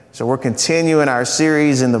So we're continuing our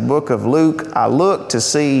series in the book of Luke. I looked to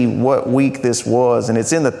see what week this was, and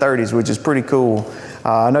it's in the 30s, which is pretty cool.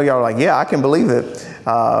 I know y'all are like, yeah, I can believe it.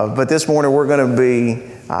 But this morning we're going to be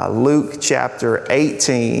Luke chapter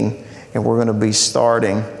 18, and we're going to be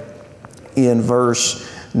starting in verse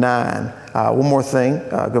 9. One more thing.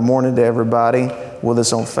 Good morning to everybody with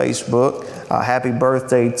us on Facebook. Happy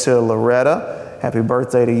birthday to Loretta. Happy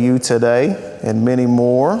birthday to you today, and many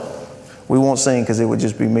more. We won't sing because it would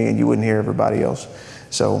just be me and you wouldn't hear everybody else.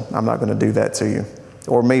 So I'm not going to do that to you,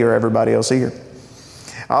 or me or everybody else here.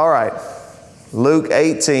 All right. Luke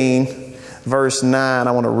 18, verse 9.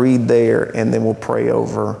 I want to read there, and then we'll pray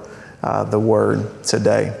over the word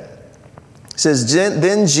today. It says,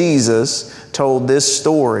 Then Jesus told this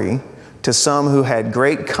story to some who had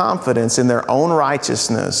great confidence in their own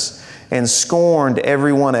righteousness and scorned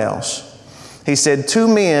everyone else. He said, 2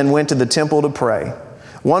 men went to the temple to pray.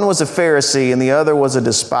 One was a Pharisee and the other was a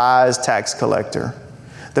despised tax collector.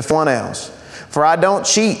 The one else, for I don't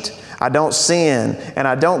cheat, I don't sin, and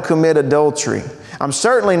I don't commit adultery. I'm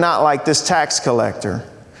certainly not like this tax collector.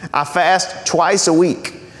 I fast twice a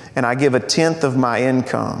week and I give 1/10 of my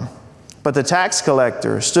income. But the tax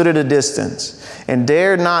collector stood at a distance and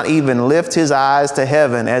dared not even lift his eyes to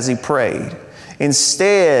heaven as he prayed.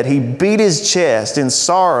 Instead, he beat his chest in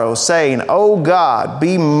sorrow, saying, "O God,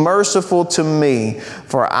 be merciful to me,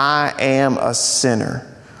 for I am a sinner."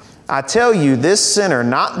 I tell you, this sinner,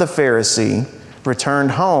 not the Pharisee,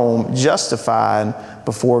 returned home justified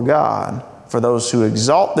before God. For those who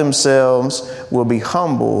exalt themselves will be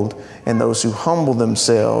humbled, and those who humble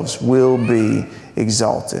themselves will be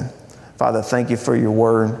exalted. Father, thank you for your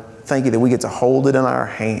word. Thank you that we get to hold it in our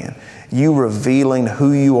hand. You revealing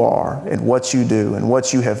who you are and what you do and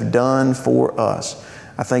what you have done for us.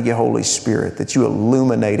 I thank you, Holy Spirit, that you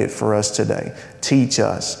illuminate it for us today. Teach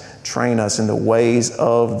us, train us in the ways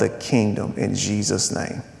of the kingdom in Jesus'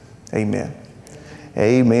 name. Amen.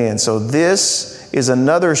 Amen. So this is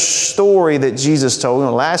another story that Jesus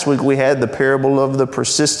told. Last week we had the parable of the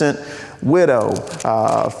persistent widow.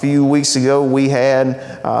 A few weeks ago we had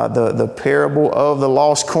the parable of the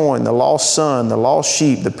lost coin, the lost son, the lost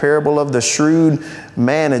sheep, the parable of the shrewd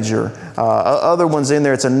manager. Other ones in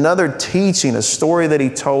there. It's another teaching, a story that he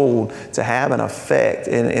told to have an effect.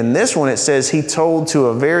 And in this one it says he told to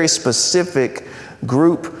a very specific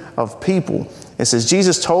group of people. It says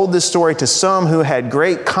Jesus told this story to some who had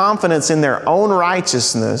great confidence in their own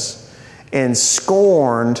righteousness and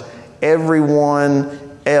scorned everyone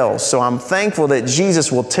else. So I'm thankful that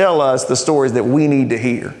Jesus will tell us the stories that we need to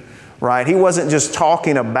hear, right? He wasn't just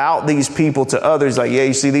talking about these people to others like, yeah,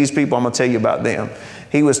 you see these people, I'm going to tell you about them.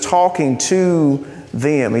 He was talking to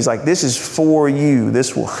them. He's like, this is for you.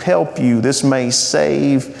 This will help you. This may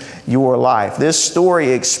save your life. This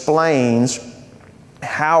story explains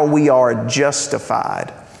how we are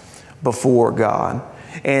justified before God.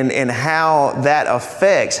 And how that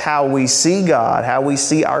affects how we see God, how we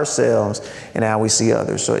see ourselves, and how we see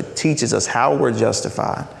others. So it teaches us how we're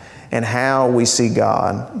justified and how we see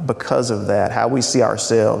God because of that, how we see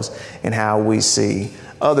ourselves and how we see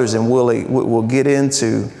others. And we'll get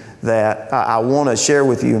into that. I want to share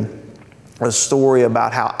with you a story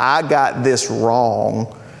about how I got this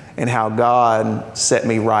wrong and how God set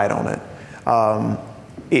me right on it.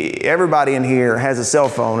 Everybody in here has a cell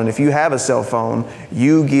phone, and if you have a cell phone,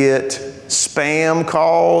 you get spam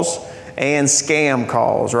calls and scam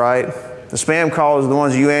calls, right? The spam calls are the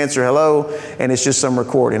ones you answer, hello, and it's just some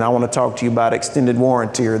recording. I want to talk to you about extended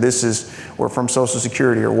warranty, or we're from Social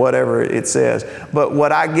Security, or whatever it says. But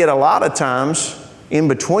what I get a lot of times in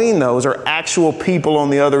between those are actual people on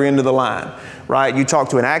the other end of the line, right? You talk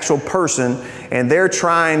to an actual person, and they're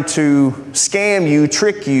trying to scam you,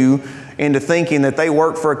 trick you, into thinking that they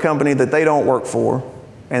work for a company that they don't work for,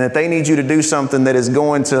 and that they need you to do something that is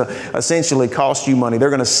going to essentially cost you money.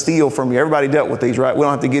 They're going to steal from you. Everybody dealt with these, right? We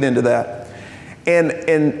don't have to get into that.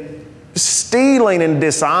 And stealing and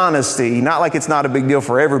dishonesty, not like it's not a big deal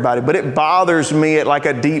for everybody, but it bothers me at like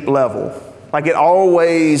a deep level. Like it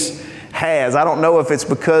always has. I don't know if it's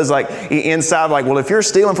because like inside, like, well, if you're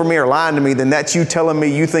stealing from me or lying to me, then that's you telling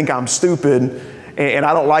me you think I'm stupid. And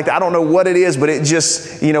I don't like that. I don't know what it is, but it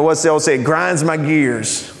just, you know, what's they'll say, it grinds my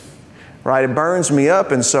gears, right? It burns me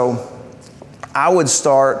up. And so I would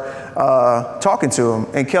start talking to him.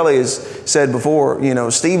 And Kelly has said before, you know,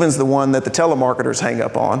 Stephen's the one that the telemarketers hang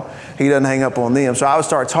up on. He doesn't hang up on them. So I would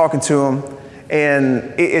start talking to him.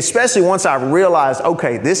 And especially once I realized,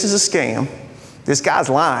 okay, this is a scam. This guy's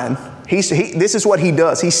lying. This is what he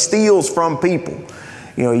does. He steals from people.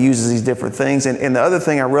 You know, he uses these different things. And the other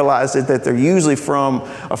thing I realized is that they're usually from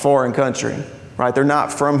a foreign country, right? They're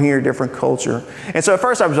not from here, different culture. And so at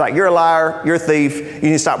first I was like, you're a liar, you're a thief, you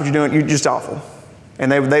need to stop what you're doing, you're just awful.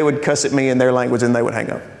 And they would cuss at me in their language and they would hang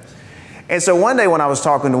up. And so one day when I was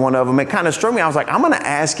talking to one of them, it kind of struck me. I was like, I'm going to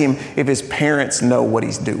ask him if his parents know what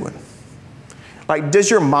he's doing. Like, does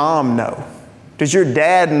your mom know? Does your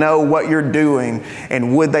dad know what you're doing?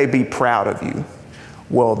 And would they be proud of you?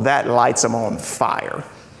 Well, that lights them on fire.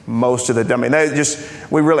 Most of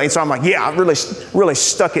the, so I'm like, yeah, I really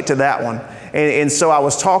stuck it to that one. And so I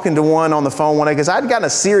was talking to one on the phone one day because I'd gotten a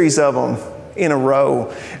series of them in a row.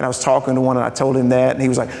 And I was talking to one and I told him that. And he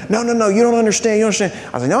was like, no, you don't understand. You understand.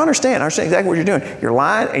 I was like, no, I understand exactly what you're doing. You're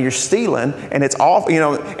lying and you're stealing and it's awful,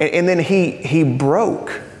 and then he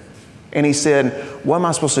broke and he said, what am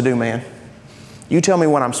I supposed to do, man? You tell me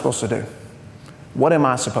what I'm supposed to do. What am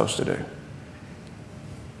I supposed to do?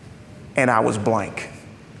 And I was blank.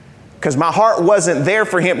 Because my heart wasn't there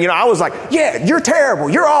for him. I was like, yeah, you're terrible.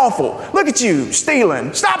 You're awful. Look at you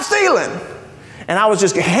stealing. Stop stealing. And I was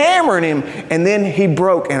just hammering him. And then he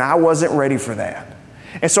broke and I wasn't ready for that.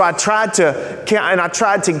 And so I tried to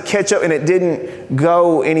catch up and it didn't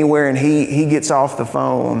go anywhere. And he gets off the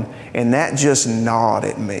phone and that just gnawed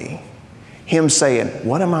at me. Him saying,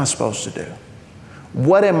 what am I supposed to do?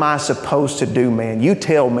 What am I supposed to do, man? You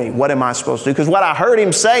tell me, what am I supposed to do? Because what I heard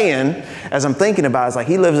him saying, as I'm thinking about it, is like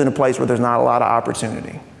he lives in a place where there's not a lot of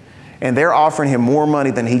opportunity. And they're offering him more money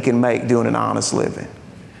than he can make doing an honest living.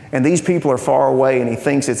 And these people are far away and he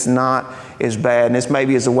thinks it's not as bad. And this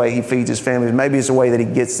maybe is the way he feeds his family. Maybe it's the way that he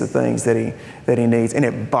gets the things that he needs. And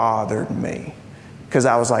it bothered me. Because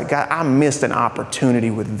I was like, God, I missed an opportunity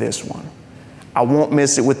with this one. I won't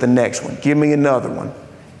miss it with the next one. Give me another one.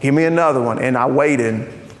 Give me another one. And I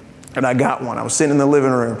waited and I got one. I was sitting in the living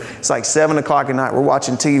room. It's like 7 o'clock at night. We're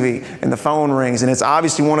watching TV and the phone rings and it's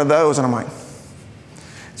obviously one of those. And I'm like,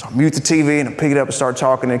 so I mute the TV and I pick it up and start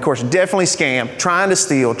talking. And of course, definitely scam, trying to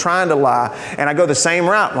steal, trying to lie. And I go the same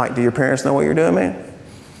route. I'm like, do your parents know what you're doing, man?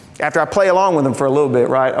 After I play along with them for a little bit,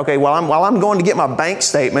 right? Okay, while I'm going to get my bank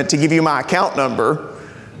statement to give you my account number,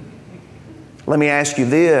 let me ask you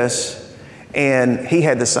this. And he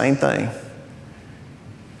had the same thing.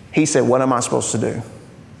 He said, what am I supposed to do?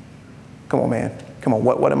 Come on, man. Come on,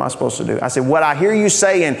 what am I supposed to do? I said, what I hear you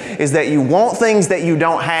saying is that you want things that you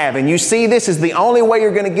don't have. And you see this is the only way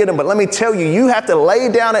you're going to get them. But let me tell you, you have to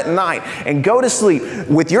lay down at night and go to sleep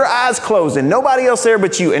with your eyes closed and nobody else there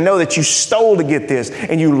but you and know that you stole to get this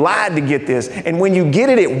and you lied to get this. And when you get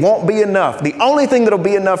it, it won't be enough. The only thing that'll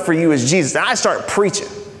be enough for you is Jesus. And I start preaching.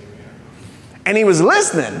 And he was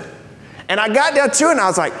listening. And I got down to it and I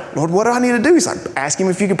was like, Lord, what do I need to do? He's like, ask him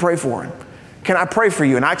if you can pray for him. Can I pray for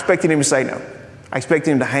you? And I expected him to say no. I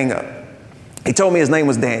expected him to hang up. He told me his name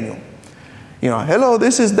was Daniel. Hello,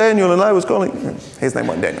 this is Daniel and I was calling. His name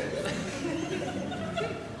wasn't Daniel.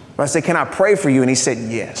 But I said, can I pray for you? And he said,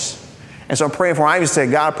 yes. And so I'm praying for him. I even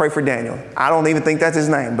said, God, I pray for Daniel. I don't even think that's his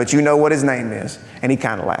name, but you know what his name is. And he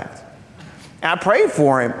kind of laughed. And I prayed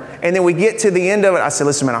for him. And then we get to the end of it. I said,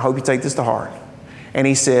 listen, man, I hope you take this to heart. And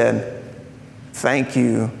he said, thank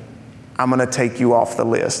you. I'm going to take you off the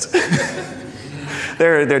list.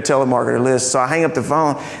 Their telemarketer list. So I hang up the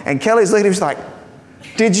phone and Kelly's lady was like,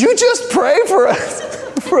 did you just pray for us?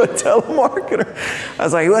 For a telemarketer? I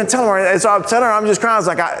was like, you wasn't telemarketer. And so I'm telling her, I'm just crying. I was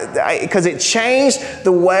like, because it changed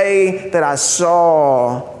the way that I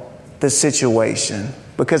saw the situation.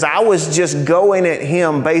 Because I was just going at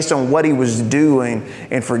him based on what he was doing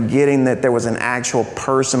and forgetting that there was an actual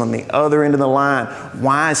person on the other end of the line.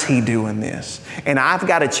 Why is he doing this? And I've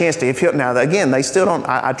got a chance to, now again, they still don't,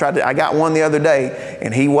 I got one the other day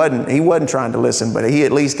and he wasn't trying to listen, but he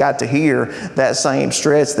at least got to hear that same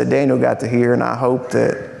stretch that Daniel got to hear. And I hope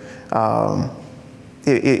that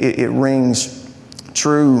it rings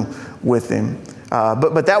true with him.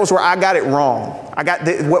 But that was where I got it wrong.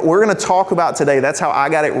 What we're going to talk about today, that's how I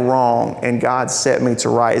got it wrong, and God set me to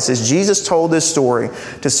right. It says, Jesus told this story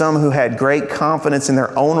to some who had great confidence in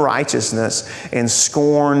their own righteousness and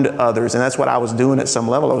scorned others. And that's what I was doing at some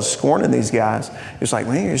level. I was scorning these guys. It's like,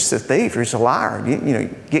 man, you're just a thief. You're just a liar.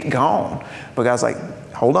 Get gone. But God's like,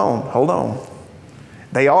 hold on.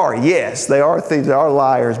 They are, yes, they are thieves. They are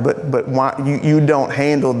liars, but why, you don't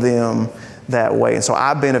handle them that way. And so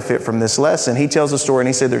I benefit from this lesson. He tells a story and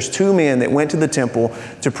he said there's two men that went to the temple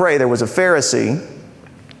to pray. There was a Pharisee,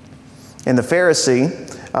 and the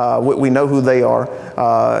Pharisee, we know who they are,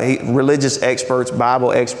 religious experts,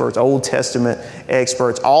 Bible experts, Old Testament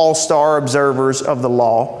experts, all-star observers of the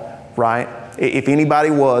law, right? If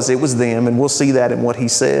anybody was, it was them, and we'll see that in what he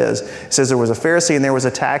says. It says there was a Pharisee and there was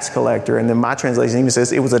a tax collector, and then my translation even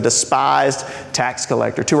says it was a despised tax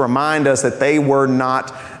collector, to remind us that they were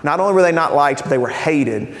not only were they not liked, but they were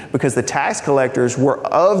hated, because the tax collectors were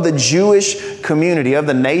of the Jewish community, of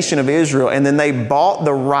the nation of Israel, and then they bought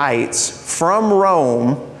the rights from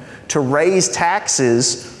Rome to raise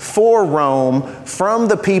taxes for Rome from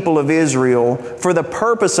the people of Israel for the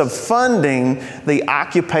purpose of funding the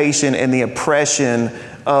occupation and the oppression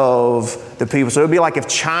of the people. So it would be like if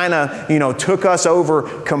China, took us over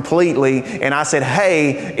completely, and I said,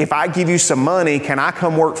 hey, if I give you some money, can I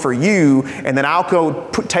come work for you? And then I'll go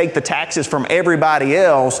take the taxes from everybody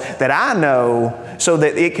else that I know so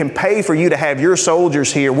that it can pay for you to have your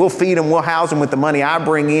soldiers here. We'll feed them, we'll house them with the money I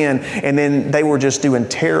bring in. And then they were just doing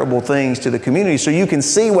terrible things to the community. So you can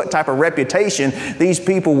see what type of reputation these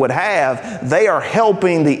people would have. They are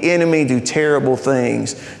helping the enemy do terrible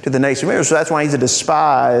things to the nation of Israel. So that's why he's a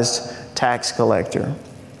despised tax collector.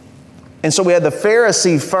 And so we had the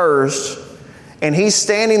Pharisee first, and he's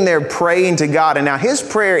standing there praying to God. And now his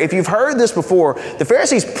prayer, if you've heard this before, the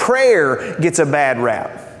Pharisee's prayer gets a bad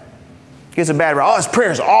rap. Oh, his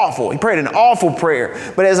prayer is awful. He prayed an awful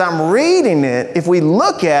prayer. But as I'm reading it, if we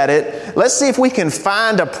look at it, let's see if we can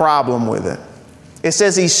find a problem with it. It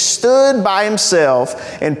says he stood by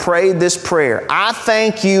himself and prayed this prayer. I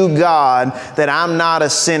thank you, God, that I'm not a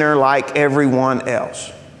sinner like everyone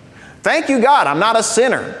else. Thank you, God, I'm not a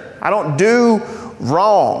sinner. I don't do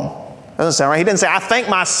wrong. Doesn't sound right. He didn't say, I thank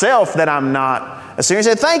myself that I'm not a sinner. He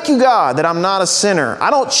said, thank you, God, that I'm not a sinner. I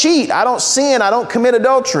don't cheat. I don't sin. I don't commit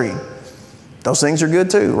adultery. Those things are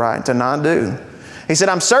good too, right? To not do. He said,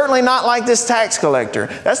 I'm certainly not like this tax collector.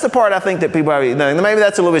 That's the part I think that people have. Maybe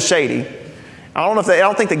that's a little bit shady. I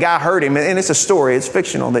don't think the guy heard him, and it's a story, it's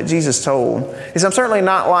fictional, that Jesus told. He said, I'm certainly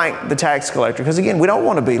not like the tax collector, because again, we don't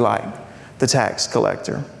want to be like the tax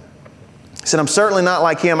collector. He said, I'm certainly not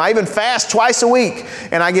like him. I even fast twice a week,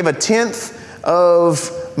 and I give 1/10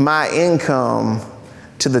 of my income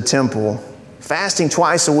to the temple. Fasting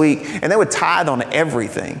twice a week, and they would tithe on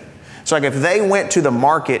everything. So like if they went to the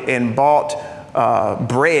market and bought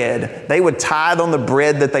bread, they would tithe on the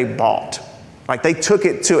bread that they bought. Like they took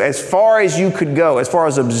it to as far as you could go, as far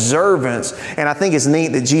as observance. And I think it's neat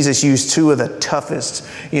that Jesus used two of the toughest,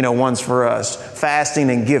 ones for us, fasting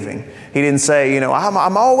and giving. He didn't say,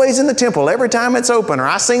 I'm always in the temple every time it's open, or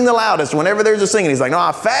I sing the loudest whenever there's a singing. He's like, no,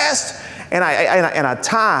 I fast and I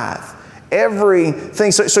tithe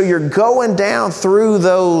everything. So you're going down through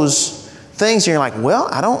those things, and you're like, well,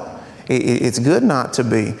 it's good not to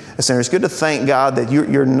be a sinner. It's good to thank God that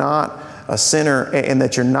you're not a sinner, and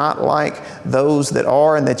that you're not like those that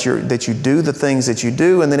are, and that you do the things that you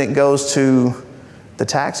do. And then it goes to the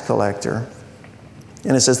tax collector.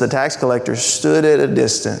 And it says the tax collector stood at a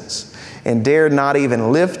distance and dared not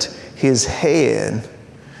even lift his head,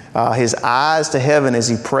 his eyes to heaven as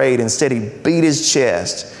he prayed. Instead, he beat his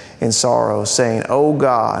chest in sorrow, saying, "Oh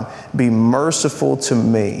God, be merciful to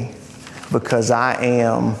me, because I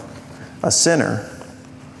am a sinner."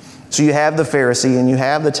 So you have the Pharisee and you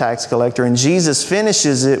have the tax collector, and Jesus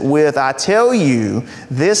finishes it with, I tell you,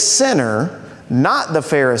 this sinner, not the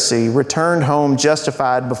Pharisee, returned home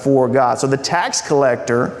justified before God. So the tax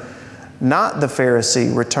collector, not the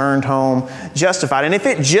Pharisee, returned home justified. And if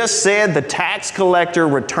it just said the tax collector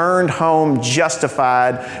returned home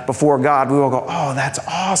justified before God, we will go, oh, that's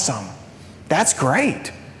awesome. That's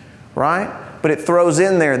great, right? But it throws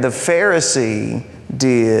in there, the Pharisee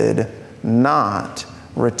did not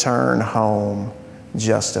return home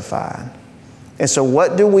justified. And so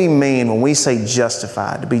what do we mean when we say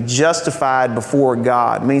justified? To be justified before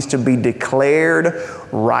God means to be declared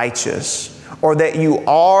righteous, or that you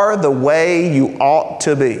are the way you ought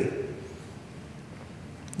to be.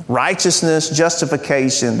 Righteousness,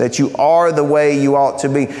 justification, that you are the way you ought to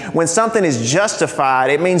be. When something is justified,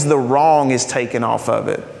 it means the wrong is taken off of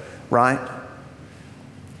it, right?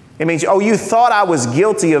 It means, oh, you thought I was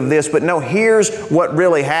guilty of this, but no, here's what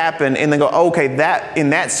really happened. And then go, okay,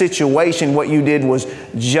 in that situation, what you did was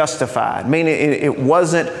justified. Meaning it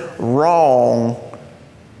wasn't wrong,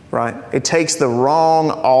 right? It takes the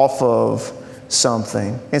wrong off of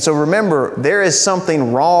something. And so remember, there is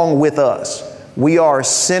something wrong with us. We are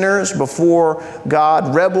sinners before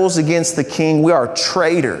God, rebels against the King. We are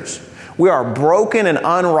traitors. We are broken and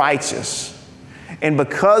unrighteous. And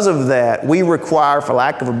because of that, we require, for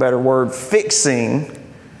lack of a better word, fixing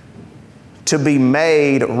to be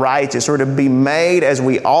made righteous, or to be made as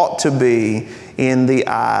we ought to be in the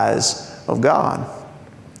eyes of God.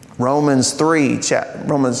 Romans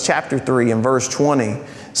chapter 3 and verse 20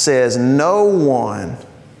 says, no one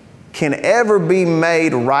can ever be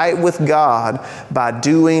made right with God by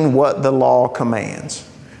doing what the law commands.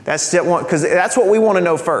 That's step one, because that's what we want to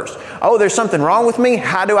know first. Oh, there's something wrong with me.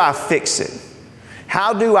 How do I fix it?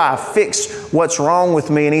 How do I fix what's wrong with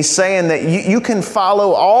me? And he's saying that you can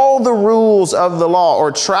follow all the rules of the law,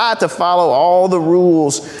 or try to follow all the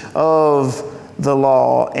rules of the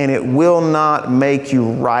law, and it will not make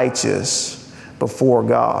you righteous before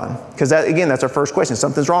God. Because that's our first question.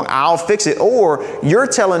 Something's wrong, I'll fix it. Or you're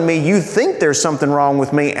telling me you think there's something wrong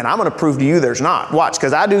with me, and I'm going to prove to you there's not. Watch,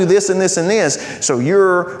 because I do this and this and this, so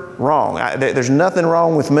you're wrong. There's nothing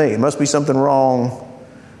wrong with me. It must be something wrong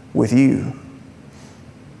with you.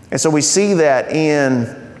 And so we see that in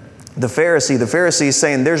the Pharisee. The Pharisee is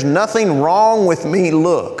saying, there's nothing wrong with me.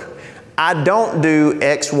 Look, I don't do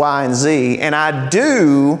X, Y, and Z, and I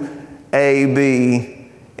do A, B,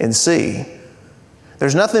 and C.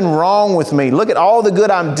 There's nothing wrong with me. Look at all the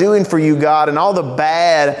good I'm doing for you, God, and all the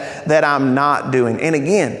bad that I'm not doing. And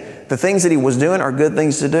again, the things that he was doing are good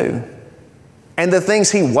things to do. And the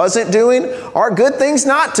things he wasn't doing are good things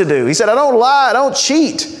not to do. He said, I don't lie, I don't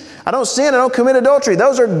cheat, I don't sin, I don't commit adultery.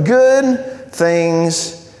 Those are good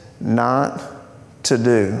things not to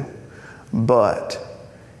do. But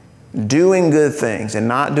doing good things and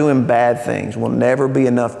not doing bad things will never be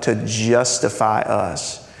enough to justify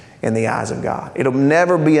us in the eyes of God. It'll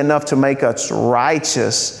never be enough to make us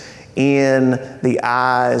righteous in the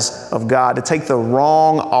eyes of God, to take the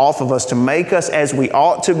wrong off of us, to make us as we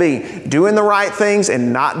ought to be. Doing the right things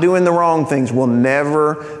and not doing the wrong things will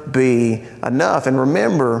never be enough. And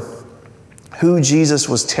remember who Jesus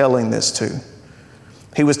was telling this to.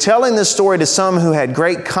 He was telling this story to some who had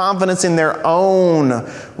great confidence in their own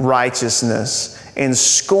righteousness and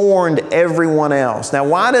scorned everyone else. Now,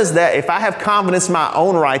 why does that, if I have confidence in my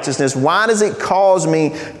own righteousness, why does it cause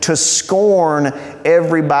me to scorn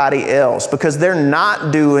everybody else? Because they're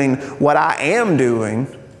not doing what I am doing,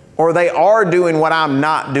 or they are doing what I'm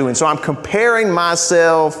not doing. So I'm comparing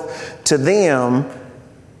myself to them,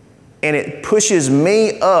 and it pushes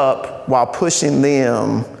me up while pushing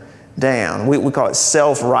them down. We call it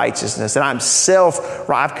self-righteousness. And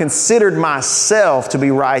I've considered myself to be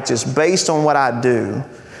righteous based on what I do.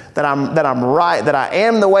 That I'm right, that I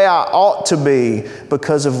am the way I ought to be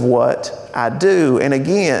because of what I do. And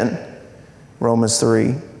again, Romans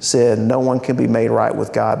 3 said, no one can be made right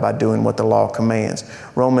with God by doing what the law commands.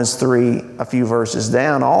 Romans 3, a few verses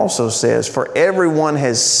down, also says, for everyone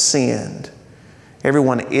has sinned.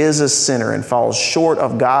 Everyone is a sinner and falls short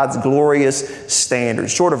of God's glorious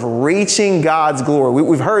standards, short of reaching God's glory.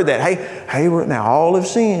 We've heard that. Hey, now all have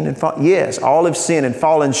sinned and yes, all have sinned and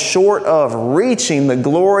fallen short of reaching the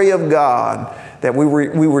glory of God that we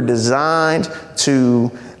were designed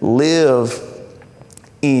to live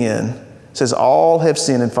in. It says all have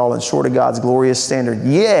sinned and fallen short of God's glorious standard.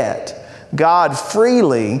 Yet God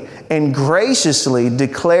freely and graciously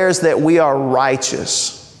declares that we are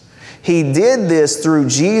righteous. He did this through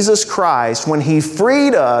Jesus Christ when He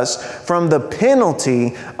freed us from the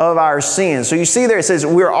penalty of our sins. So you see there it says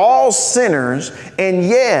we're all sinners, and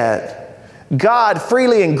yet God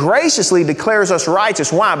freely and graciously declares us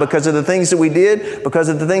righteous. Why? Because of the things that we did? Because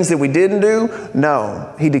of the things that we didn't do?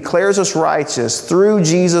 No. He declares us righteous through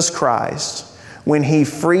Jesus Christ when He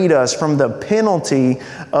freed us from the penalty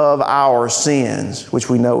of our sins, which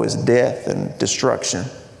we know is death and destruction.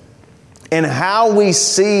 And how we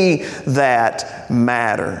see that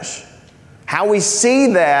matters. How we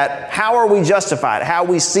see that, how are we justified? How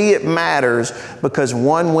we see it matters because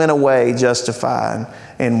one went away justified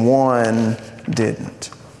and one didn't.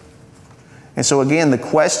 And so again, the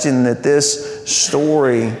question that this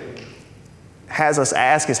story has us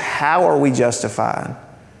ask is, how are we justified?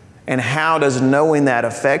 And how does knowing that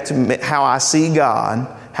affect how I see God,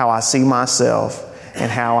 how I see myself, and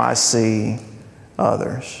how I see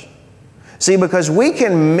others? See, because we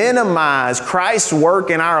can minimize Christ's work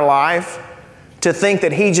in our life to think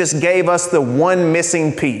that He just gave us the one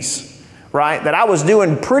missing piece, right? That I was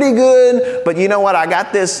doing pretty good, but you know what? I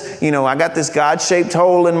got this God-shaped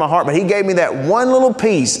hole in my heart, but He gave me that one little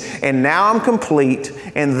piece, and now I'm complete,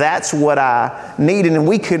 and that's what I needed. And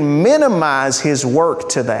we can minimize His work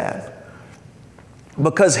to that.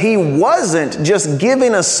 Because He wasn't just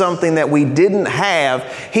giving us something that we didn't have.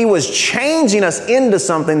 He was changing us into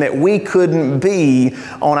something that we couldn't be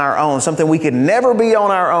on our own. Something we could never be on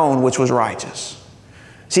our own, which was righteous.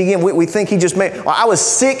 See, again, we think He just made, well, I was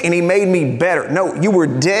sick and He made me better. No, you were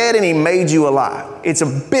dead and He made you alive. It's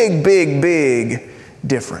a big, big, big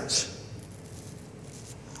difference.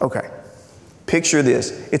 Okay, picture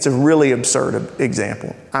this. It's a really absurd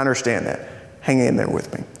example. I understand that. Hang in there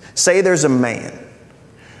with me. Say there's a man.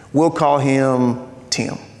 We'll call him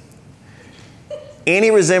Tim.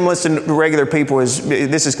 Any resemblance to regular people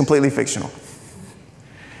this is completely fictional.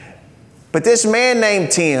 But this man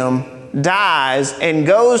named Tim dies and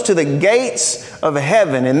goes to the gates of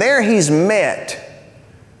heaven, and there he's met.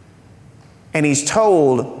 And he's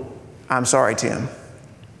told, I'm sorry, Tim,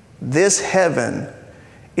 this heaven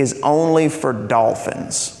is only for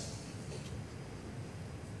dolphins.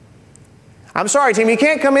 I'm sorry, Tim, you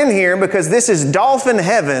can't come in here because this is dolphin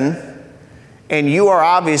heaven and you are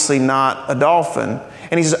obviously not a dolphin.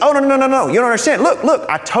 And he says, oh, no, you don't understand. Look,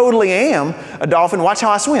 I totally am a dolphin. Watch how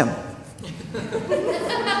I swim.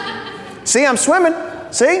 See, I'm swimming.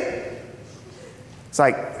 See? It's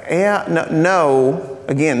like, yeah, no.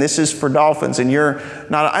 Again, this is for dolphins and you're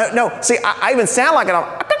not. No, see, I even sound like a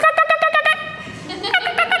dolphin.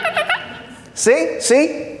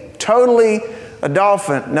 See? Totally a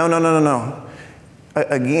dolphin. No.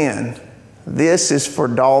 Again, this is for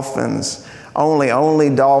dolphins. Only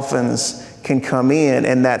dolphins can come in,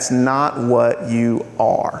 and that's not what you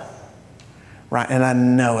are. Right? And I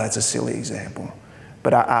know that's a silly example,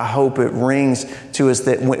 but I hope it rings to us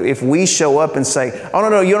that if we show up and say, oh,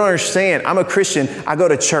 no, you don't understand. I'm a Christian. I go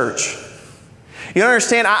to church. You don't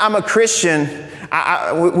understand. I'm a Christian.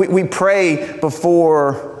 We pray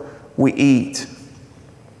before we eat.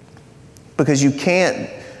 Because you can't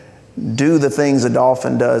do the things a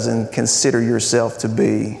dolphin does and consider yourself to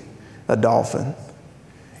be a dolphin.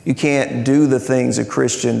 You can't do the things a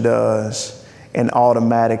Christian does and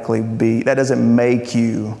automatically be. That doesn't make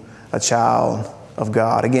you a child of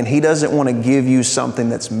God. Again, He doesn't want to give you something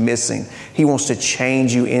that's missing. He wants to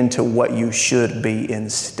change you into what you should be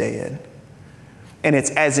instead. And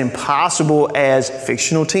it's as impossible as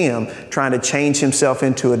fictional Tim trying to change himself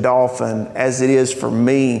into a dolphin as it is for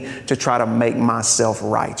me to try to make myself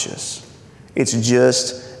righteous. It's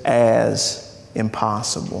just as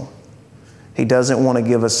impossible. He doesn't want to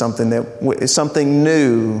give us something that is something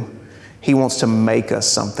new. He wants to make us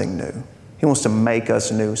something new. He wants to make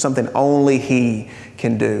us new, something only He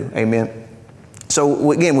can do. Amen.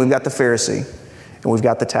 So again, we've got the Pharisee and we've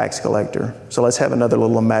got the tax collector. So let's have another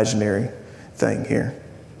little imaginary thing here.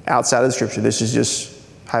 Outside of the scripture, this is just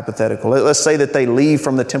hypothetical. Let's say that they leave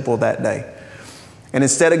from the temple that day. And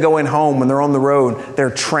instead of going home when they're on the road,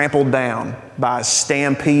 they're trampled down by a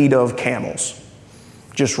stampede of camels.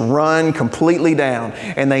 Just run completely down.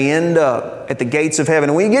 And they end up at the gates of heaven.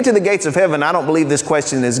 And when you get to the gates of heaven, I don't believe this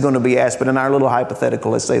question is going to be asked, but in our little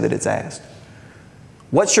hypothetical, let's say that it's asked.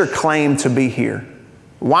 What's your claim to be here?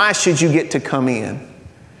 Why should you get to come in?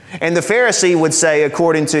 And the Pharisee would say,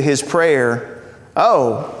 according to his prayer,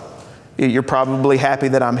 oh, you're probably happy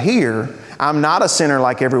that I'm here. I'm not a sinner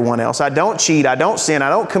like everyone else. I don't cheat. I don't sin. I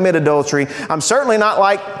don't commit adultery. I'm certainly not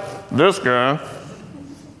like this guy,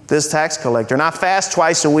 this tax collector. And I fast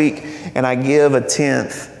twice a week and I give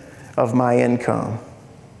 1/10 of my income,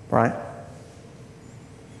 right?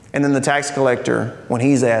 And then the tax collector, when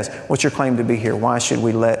he's asked, what's your claim to be here? Why should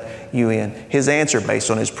we let you in? His answer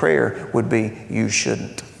based on his prayer would be, you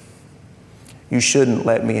shouldn't. You shouldn't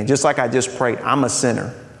let me in. Just like I just prayed, I'm a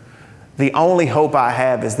sinner. The only hope I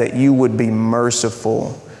have is that you would be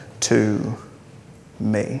merciful to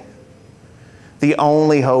me. The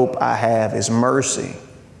only hope I have is mercy.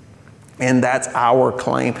 And that's our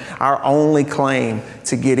claim, our only claim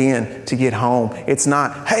to get in, to get home. It's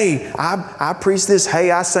not, hey, I preached this.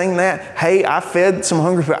 Hey, I sang that. Hey, I fed some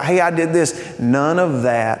hungry people. Hey, I did this. None of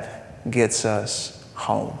that gets us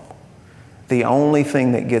home. The only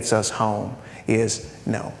thing that gets us home is,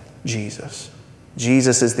 no, Jesus.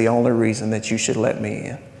 Jesus is the only reason that you should let me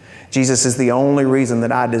in. Jesus is the only reason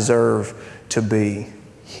that I deserve to be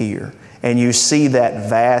here. And you see that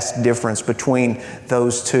vast difference between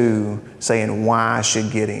those two saying why I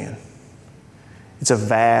should get in. It's a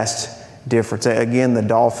vast difference. Again, the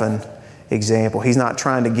dolphin example. He's not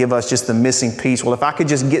trying to give us just the missing piece. Well, if I could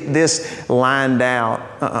just get this lined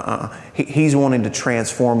out. He's wanting to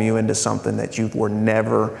transform you into something that you were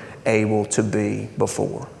never able to be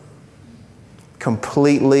before.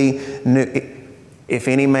 Completely new. If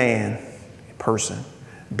any man, person,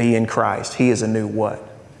 be in Christ, he is a new what?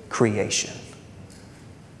 Creation.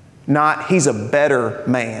 Not he's a better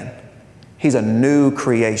man. He's a new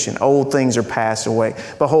creation. Old things are passed away.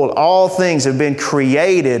 Behold, all things have been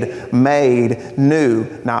created, made new,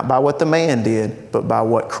 not by what the man did, but by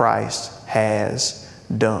what Christ has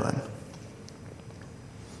done.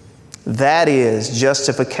 That is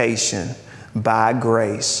justification by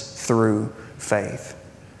grace through faith.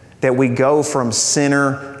 That we go from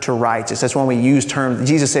sinner to righteous. That's when we use terms.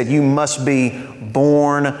 Jesus said, you must be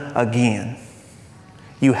born again.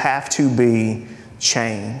 You have to be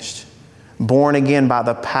changed. Born again by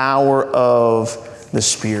the power of the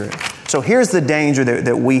Spirit. So here's the danger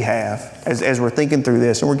that we have as we're thinking through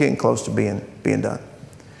this, and we're getting close to being done.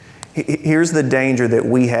 Here's the danger that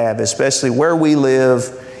we have, especially where we live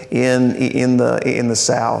in the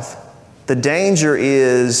South. The danger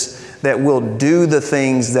is that we'll do the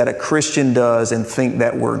things that a Christian does and think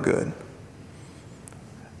that we're good.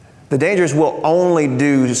 The danger is we'll only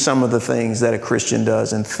do some of the things that a Christian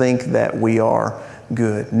does and think that we are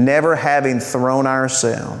good, never having thrown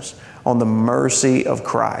ourselves on the mercy of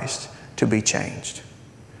Christ to be changed.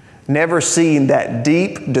 Never seeing that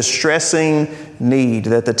deep, distressing need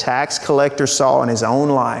that the tax collector saw in his own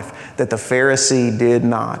life that the Pharisee did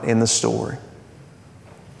not in the story.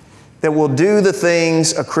 That we'll do the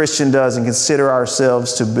things a Christian does and consider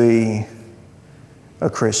ourselves to be a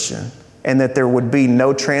Christian. And that there would be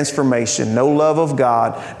no transformation, no love of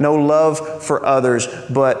God, no love for others,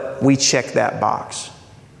 but we check that box.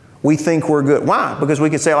 We think we're good. Why? Because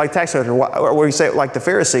we could say it like tax collector, or we say it like the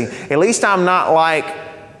Pharisee. At least I'm not like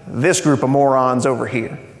this group of morons over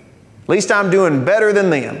here. At least I'm doing better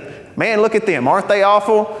than them. Man, look at them. Aren't they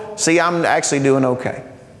awful? See, I'm actually doing okay.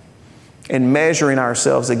 And measuring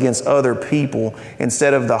ourselves against other people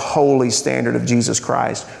instead of the holy standard of Jesus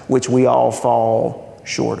Christ, which we all fall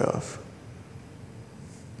short of.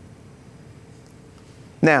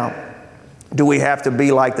 Now, do we have to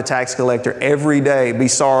be like the tax collector every day, be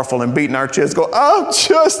sorrowful and beating our chest, go, I'm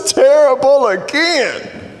just terrible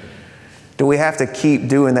again? Do we have to keep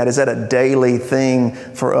doing that? Is that a daily thing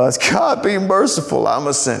for us? God, be merciful, I'm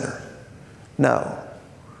a sinner. No.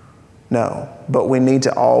 But we need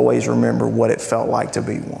to always remember what it felt like to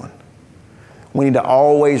be one. We need to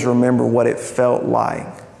always remember what it felt like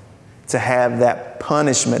to have that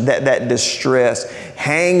punishment, that distress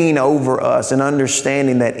hanging over us, and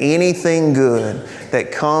understanding that anything good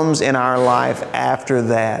that comes in our life after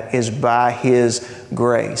that is by His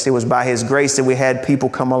grace. It was by His grace that we had people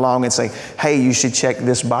come along and say, hey, you should check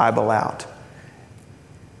this Bible out.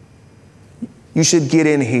 You should get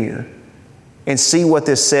in here and see what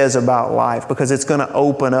this says about life, because it's going to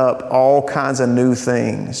open up all kinds of new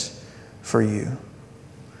things for you.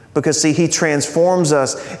 Because see, He transforms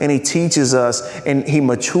us and He teaches us and He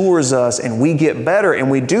matures us, and we get better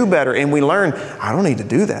and we do better and we learn, I don't need to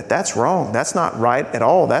do that. That's wrong. That's not right at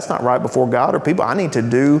all. That's not right before God or people. I need to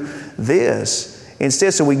do this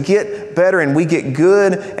instead. So we get better and we get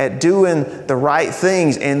good at doing the right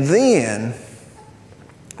things, and then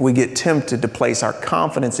we get tempted to place our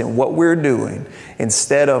confidence in what we're doing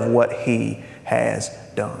instead of what He has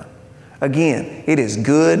done. Again, it is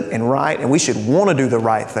good and right, and we should want to do the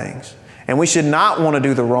right things. And we should not want to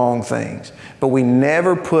do the wrong things. But we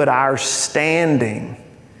never put our standing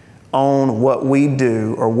on what we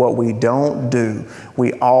do or what we don't do.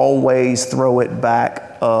 We always throw it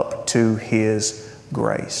back up to His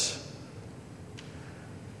grace.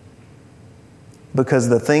 Because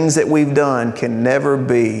the things that we've done can never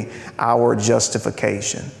be our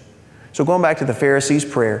justification. So going back to the Pharisee's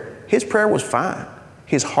prayer, his prayer was fine.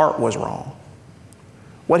 His heart was wrong.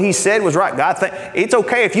 What he said was right. God, it's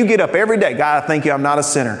okay if you get up every day. God, I thank you I'm not a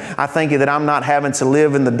sinner. I thank you that I'm not having to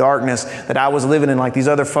live in the darkness that I was living in like these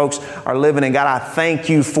other folks are living in. God, I thank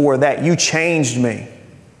you for that. You changed me.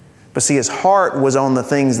 But see, his heart was on the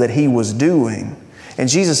things that he was doing. And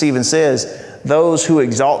Jesus even says, those who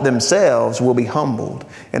exalt themselves will be humbled,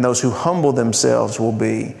 and those who humble themselves will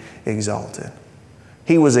be exalted.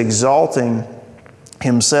 He was exalting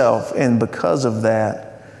himself, and because of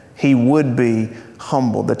that, he would be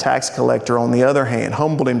humbled. The tax collector, on the other hand,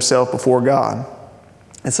 humbled himself before God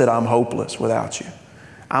and said, I'm hopeless without you.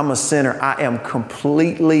 I'm a sinner. I am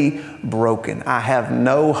completely broken. I have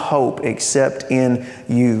no hope except in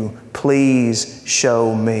you. Please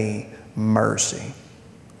show me mercy.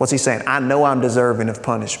 What's he saying? I know I'm deserving of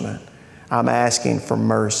punishment. I'm asking for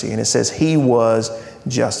mercy. And it says he was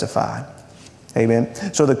justified. Amen.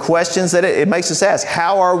 So the questions that it makes us ask,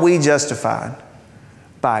 how are we justified?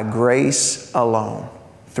 By grace alone,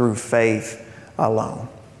 through faith alone.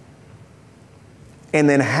 And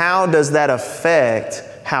then how does that affect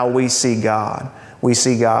how we see God? We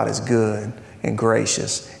see God as good and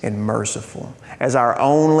gracious and merciful, as our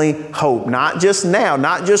only hope, not just now,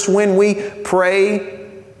 not just when we pray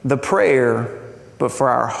the prayer, but for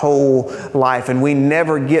our whole life. And we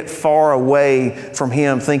never get far away from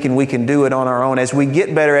Him thinking we can do it on our own. As we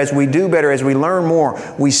get better, as we do better, as we learn more,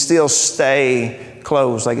 we still stay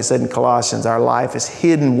close. Like it said in Colossians, our life is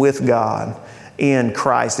hidden with God in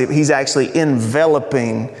Christ. He's actually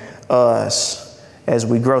enveloping us as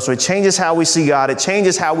we grow. So it changes how we see God. It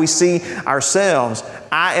changes how we see ourselves.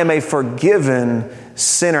 I am a forgiven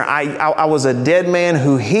sinner. I was a dead man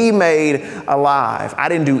who He made alive. I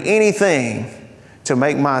didn't do anything to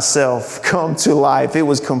make myself come to life. It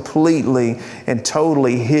was completely and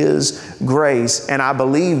totally His grace, and I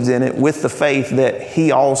believed in it with the faith that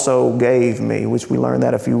He also gave me, which we learned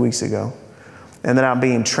that a few weeks ago. And then I'm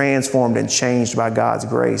being transformed and changed by God's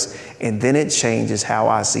grace, and then it changes how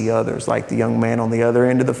I see others, like the young man on the other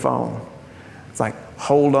end of the phone. It's like,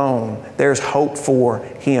 hold on, there's hope for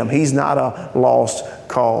him. He's not a lost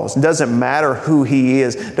cause. It doesn't matter who he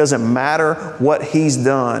is. It doesn't matter what he's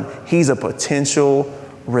done. He's a potential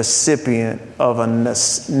recipient of a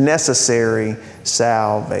necessary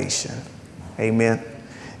salvation. Amen.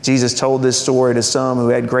 Jesus told this story to some who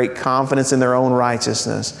had great confidence in their own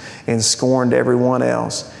righteousness and scorned everyone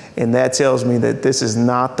else. And that tells me that this is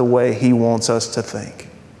not the way He wants us to think.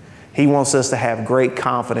 He wants us to have great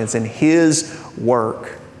confidence in His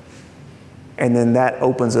work. And then that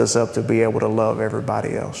opens us up to be able to love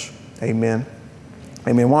everybody else. Amen.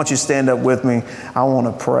 Amen. Why don't you stand up with me? I want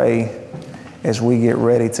to pray as we get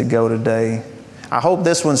ready to go today. I hope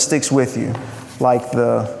this one sticks with you, like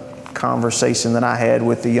the conversation that I had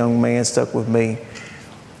with the young man stuck with me.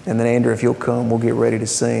 And then Andrew, if you'll come, we'll get ready to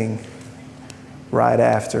sing right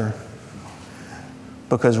after.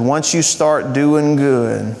 Because once you start doing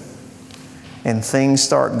good and things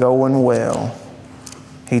start going well,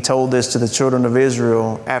 He told this to the children of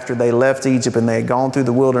Israel after they left Egypt and they had gone through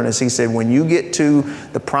the wilderness. He said, when you get to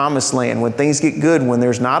the promised land, when things get good, when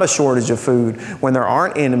there's not a shortage of food, when there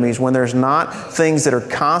aren't enemies, when there's not things that are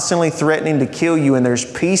constantly threatening to kill you, and there's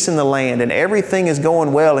peace in the land and everything is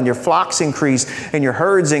going well and your flocks increase and your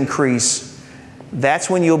herds increase, that's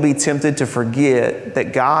when you'll be tempted to forget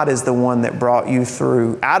that God is the one that brought you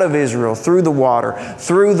through, out of Israel, through the water,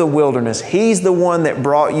 through the wilderness. He's the one that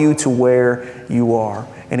brought you to where you are.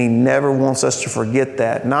 And He never wants us to forget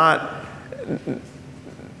that. Not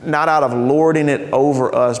out of lording it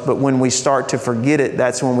over us, but when we start to forget it,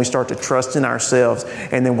 that's when we start to trust in ourselves,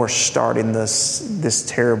 and then we're starting this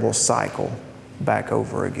terrible cycle back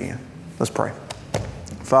over again. Let's pray.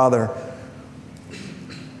 Father,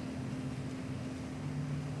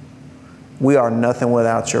 we are nothing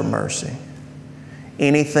without Your mercy.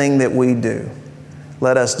 Anything that we do,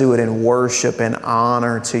 let us do it in worship and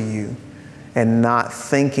honor to You, and not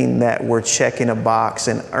thinking that we're checking a box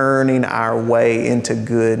and earning our way into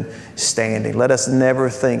good standing. Let us never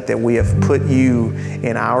think that we have put You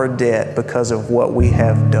in our debt because of what we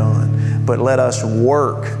have done, but let us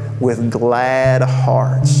work with glad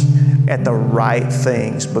hearts at the right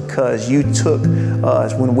things, because You took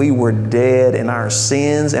us when we were dead in our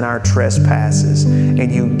sins and our trespasses,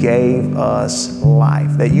 and You gave us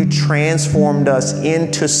life, that You transformed us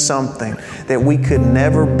into something that we could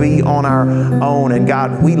never be on our own. And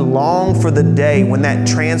God, we long for the day when that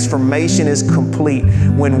transformation is complete,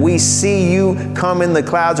 when we see You come in the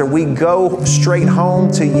clouds, or we go straight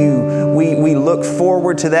home to You. We look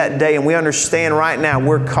forward to that day, and we understand right now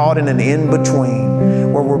we're caught in an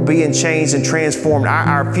in-between where we're being changed and transformed.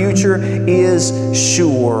 Our future is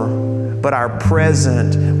sure, but our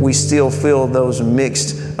present, we still feel those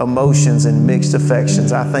mixed emotions and mixed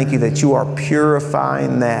affections. I thank You that You are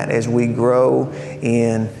purifying that as we grow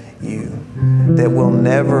in You, that we'll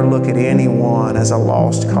never look at anyone as a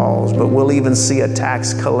lost cause, but we'll even see a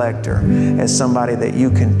tax collector as somebody that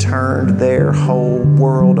You can turn their whole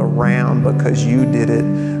world around, because You did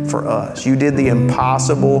it for us. You did the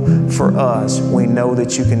impossible for us. We know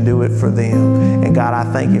that You can do it for them. And God, I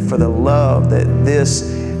thank You for the love that this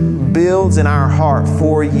builds in our heart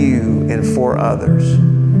for You and for others.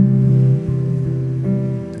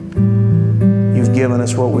 You've given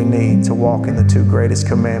us what we need to walk in the 2 greatest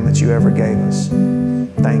commandments You ever gave us.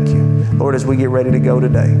 Thank You. Lord, as we get ready to go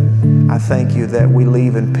today, I thank You that we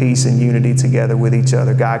leave in peace and unity together with each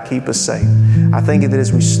other. God, keep us safe. I thank You that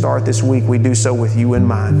as we start this week, we do so with You in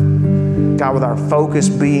mind. God, with our focus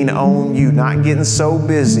being on You, not getting so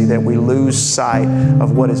busy that we lose sight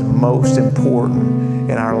of what is most important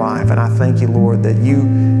in our life. And I thank You, Lord, that You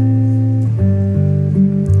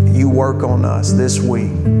work on us this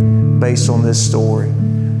week based on this story.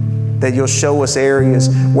 That You'll show us areas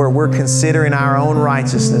where we're considering our own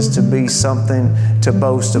righteousness to be something to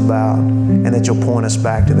boast about, and that You'll point us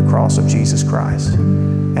back to the cross of Jesus Christ.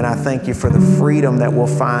 And I thank You for the freedom that we'll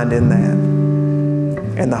find in that,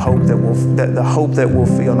 and the hope that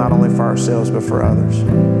we'll feel not only for ourselves but for others.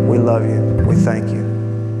 We love You. We thank You.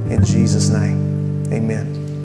 In Jesus' name, amen.